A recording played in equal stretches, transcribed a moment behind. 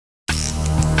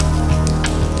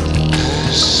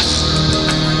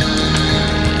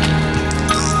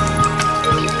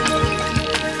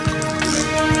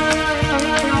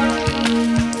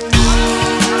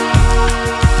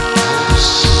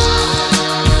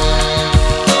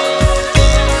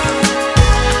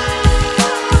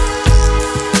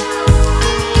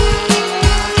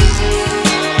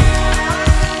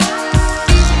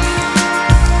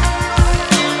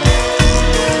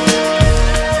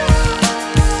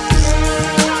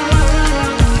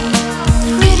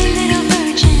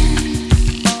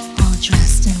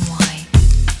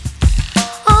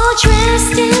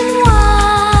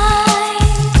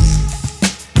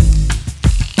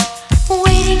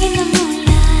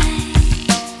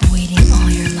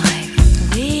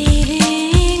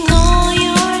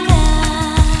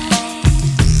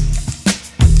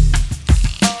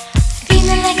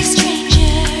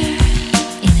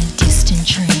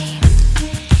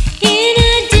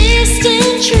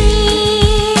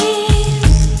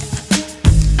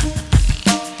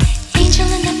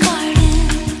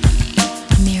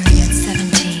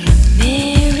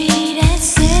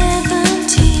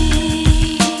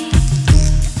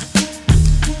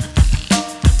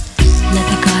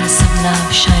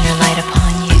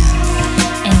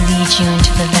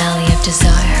of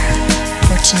desire,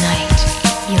 for tonight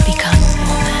you'll become a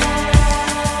woman.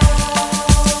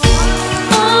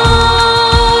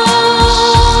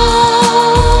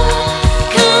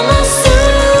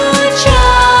 Kamasutra,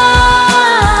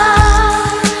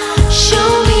 show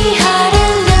me how to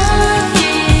love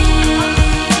you.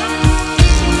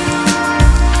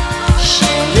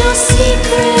 Share your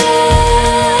secrets.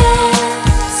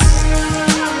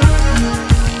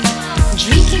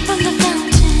 Drinking from the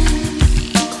fountain.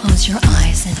 Close your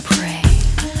eyes and pray.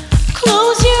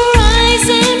 Close your eyes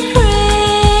and pray.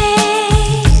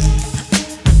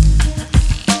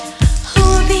 Who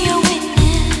will be a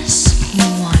witness? Who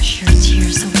will wash your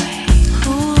tears away?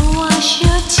 Who will wash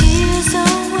your tears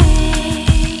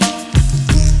away?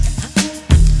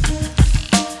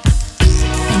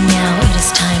 And now it is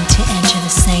time to enter the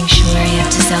sanctuary of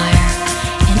desire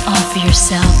and offer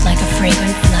yourself like a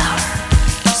fragrant flower,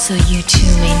 so you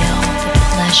too may know the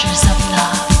pleasures of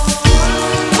love.